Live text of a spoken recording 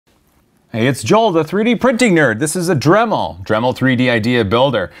Hey, it's Joel, the 3D printing nerd. This is a Dremel 3D Idea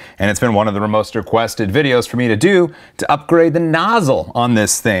Builder, and it's been one of the most requested videos for me to do to upgrade the nozzle on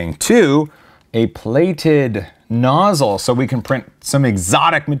this thing to a plated nozzle so we can print some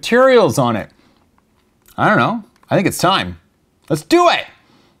exotic materials on it. I don't know. I think it's time. Let's do it.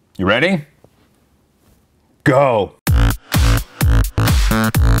 You ready? Go.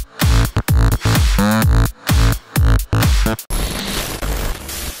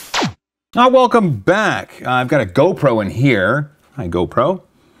 Welcome back. I've got a GoPro in here. Hi, GoPro.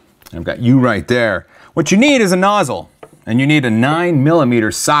 I've got you right there. What you need is a nozzle, and you need a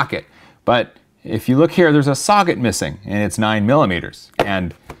 9mm socket. But if you look here, there's a socket missing, and it's 9mm.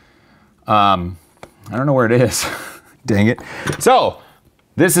 And I don't know where it is. Dang it. So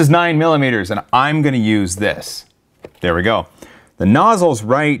this is 9mm, and I'm going to use this. There we go. The nozzle's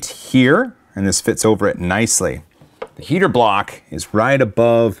right here, and this fits over it nicely. The heater block is right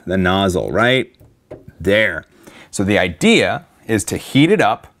above the nozzle, right there. So the idea is to heat it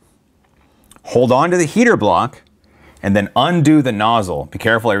up, hold on to the heater block, and then undo the nozzle. Be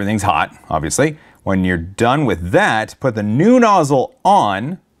careful, everything's hot, obviously. When you're done with that, put the new nozzle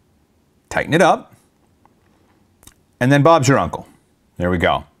on, tighten it up, and then Bob's your uncle. There we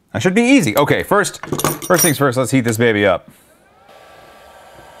go. That should be easy. Okay, first things first, let's heat this baby up.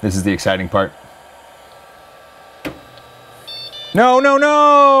 This is the exciting part. No, no,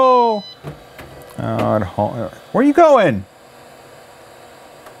 no! Oh, where are you going?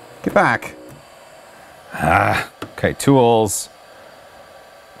 Get back. Okay, tools.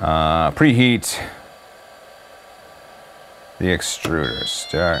 Preheat. The extruder.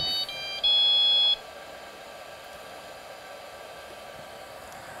 Start.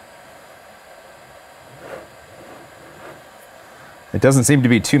 It doesn't seem to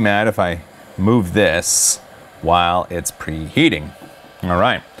be too mad if I move this while it's preheating. All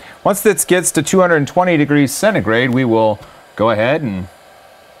right. Once this gets to 220 degrees centigrade, we will go ahead and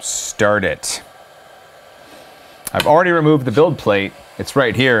start it. I've already removed the build plate. It's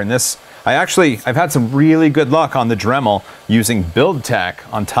right here. And this, I've had some really good luck on the Dremel using build tack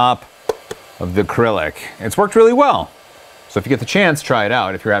on top of the acrylic. It's worked really well. So if you get the chance, try it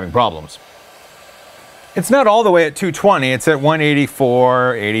out if you're having problems. It's not all the way at 220. It's at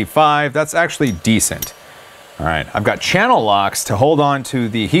 184, 85. That's actually decent. All right, I've got channel locks to hold on to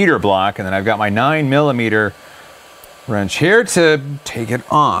the heater block, and then I've got my 9mm wrench here to take it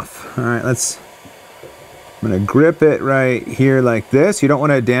off. All right, I'm gonna grip it right here like this. You don't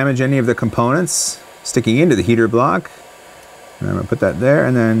wanna damage any of the components sticking into the heater block. And I'm gonna put that there,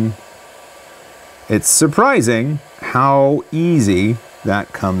 and then it's surprising how easy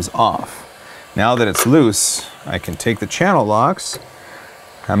that comes off. Now that it's loose, I can take the channel locks.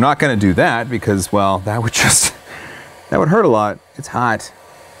 I'm not going to do that because, well, that would hurt a lot. It's hot.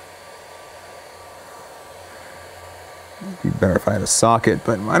 It'd be better if I had a socket,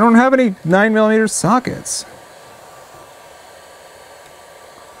 but I don't have any 9mm sockets.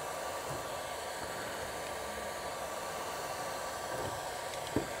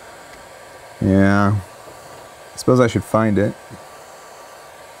 Yeah, I suppose I should find it.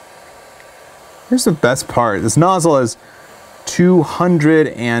 Here's the best part. This nozzle is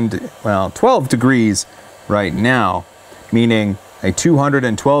 12 degrees right now, meaning a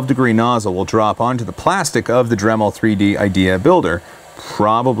 212 degree nozzle will drop onto the plastic of the Dremel 3D Idea Builder,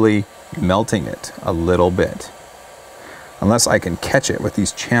 probably melting it a little bit. Unless I can catch it with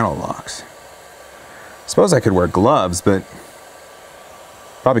these channel locks. I suppose I could wear gloves, but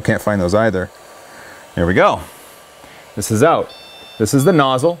probably can't find those either. There we go. This is out. This is the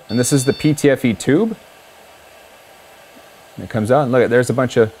nozzle, and this is the PTFE tube. And it comes out, and look, there's a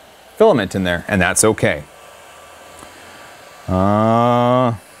bunch of filament in there, and that's okay. It's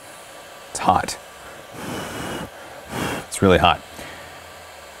hot. It's really hot.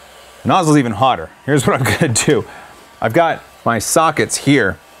 The nozzle's even hotter. Here's what I'm gonna do. I've got my sockets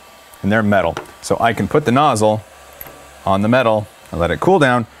here, and they're metal, so I can put the nozzle on the metal and let it cool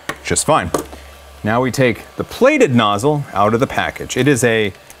down just fine. Now we take the plated nozzle out of the package. It is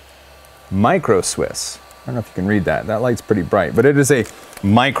a Micro Swiss. I don't know if you can read that. That light's pretty bright, but it is a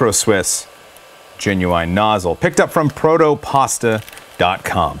Micro Swiss genuine nozzle. Picked up from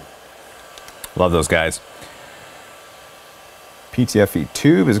protopasta.com. Love those guys. PTFE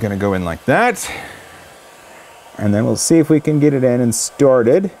tube is gonna go in like that. And then we'll see if we can get it in and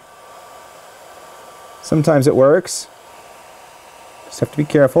started. Sometimes it works. Just have to be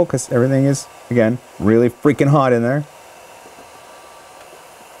careful because everything is, again, really freaking hot in there.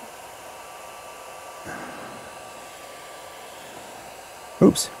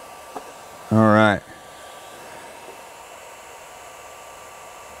 Oops. All right.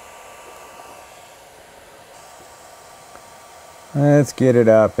 Let's get it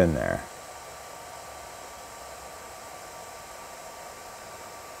up in there.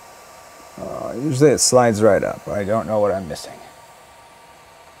 Oh, usually it slides right up. I don't know what I'm missing.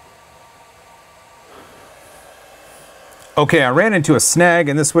 Okay, I ran into a snag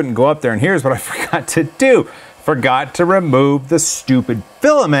and this wouldn't go up there, and here's what I forgot to do. Forgot to remove the stupid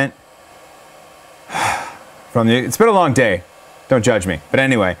filament from the, it's been a long day. Don't judge me. But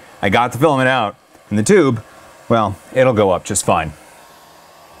anyway, I got the filament out in the tube. Well, it'll go up just fine.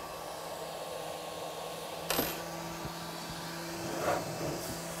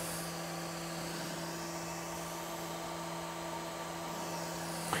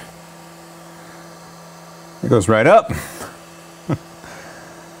 It goes right up.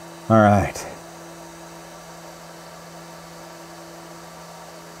 All right.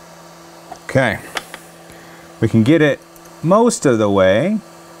 Okay. We can get it most of the way,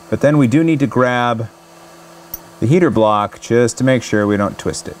 but then we do need to grab the heater block just to make sure we don't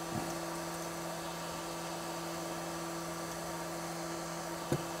twist it.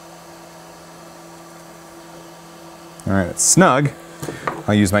 All right, it's snug.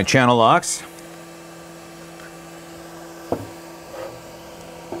 I'll use my channel locks.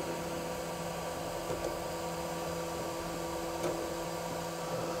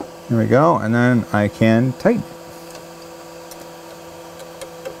 There we go, and then I can tighten it.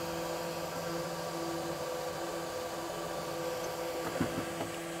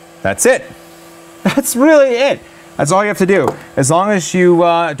 That's it. That's really it. That's all you have to do. As long as you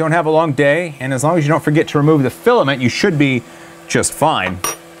don't have a long day, and as long as you don't forget to remove the filament, you should be just fine.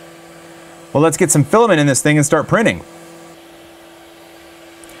 Well, let's get some filament in this thing and start printing.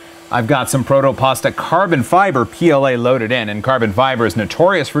 I've got some Proto Pasta carbon fiber PLA loaded in, and carbon fiber is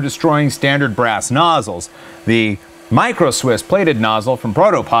notorious for destroying standard brass nozzles. The Micro Swiss plated nozzle from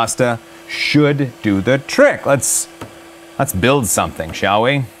Proto Pasta should do the trick. Let's build something, shall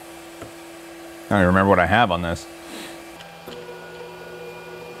we? I don't remember what I have on this.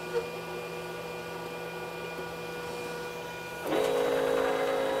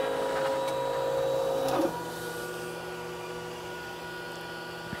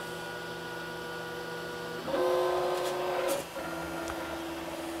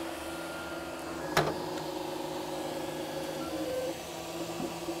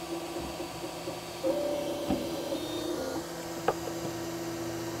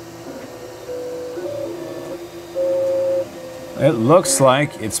 It looks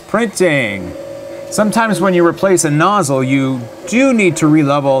like it's printing. Sometimes when you replace a nozzle, you do need to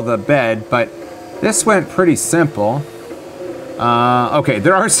re-level the bed, but this went pretty simple. Okay,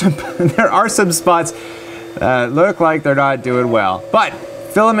 there are some spots that look like they're not doing well, but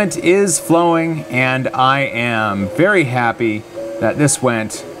filament is flowing, and I am very happy that this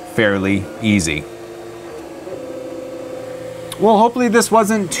went fairly easy. Well, hopefully this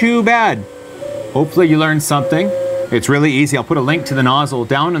wasn't too bad. Hopefully you learned something. It's really easy. I'll put a link to the nozzle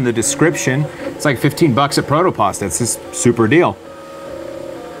down in the description. It's like 15 bucks at Proto Pasta. It's just super deal.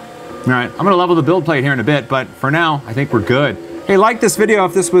 All right, I'm gonna level the build plate here in a bit, but for now, I think we're good. Hey, like this video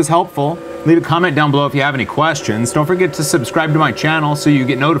if this was helpful. Leave a comment down below if you have any questions. Don't forget to subscribe to my channel so you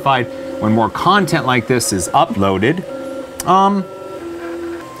get notified when more content like this is uploaded.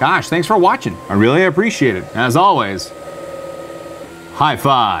 Gosh, thanks for watching. I really appreciate it. As always, high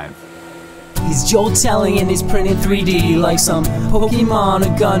five. He's Joel telling and he's printing 3D like some Pokemon,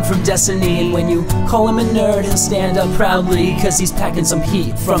 a gun from Destiny. And when you call him a nerd, he'll stand up proudly, cause he's packing some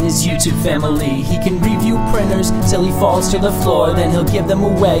heat from his YouTube family. He can review printers till he falls to the floor, then he'll give them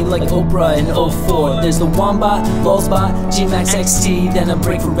away like Oprah in 04. There's the Wombat, Lulzbot, G-Max XT, then a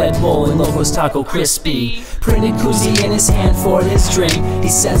break for Red Bull and Locos Taco Crispy. Printed koozie in his hand for his drink. He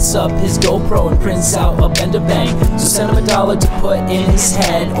sets up his GoPro and prints out a bend a bang. So send him $1 to put in his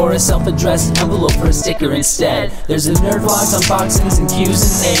head, or a self-addressed envelope for a sticker instead. There's a Nerd Vlogs unboxings and Q's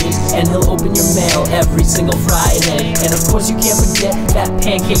and A's, and he'll open your mail every single Friday. And of course you can't forget that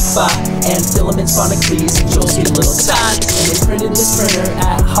pancake bot and filaments Bonacles and Joel's your little tot. And they printed this printer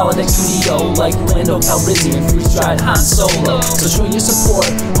at Holodeck Studio like Lando Calrissian freeze-dried Han Solo. So show your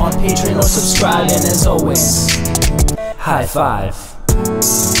support on Patreon or subscribe, and as always, high five.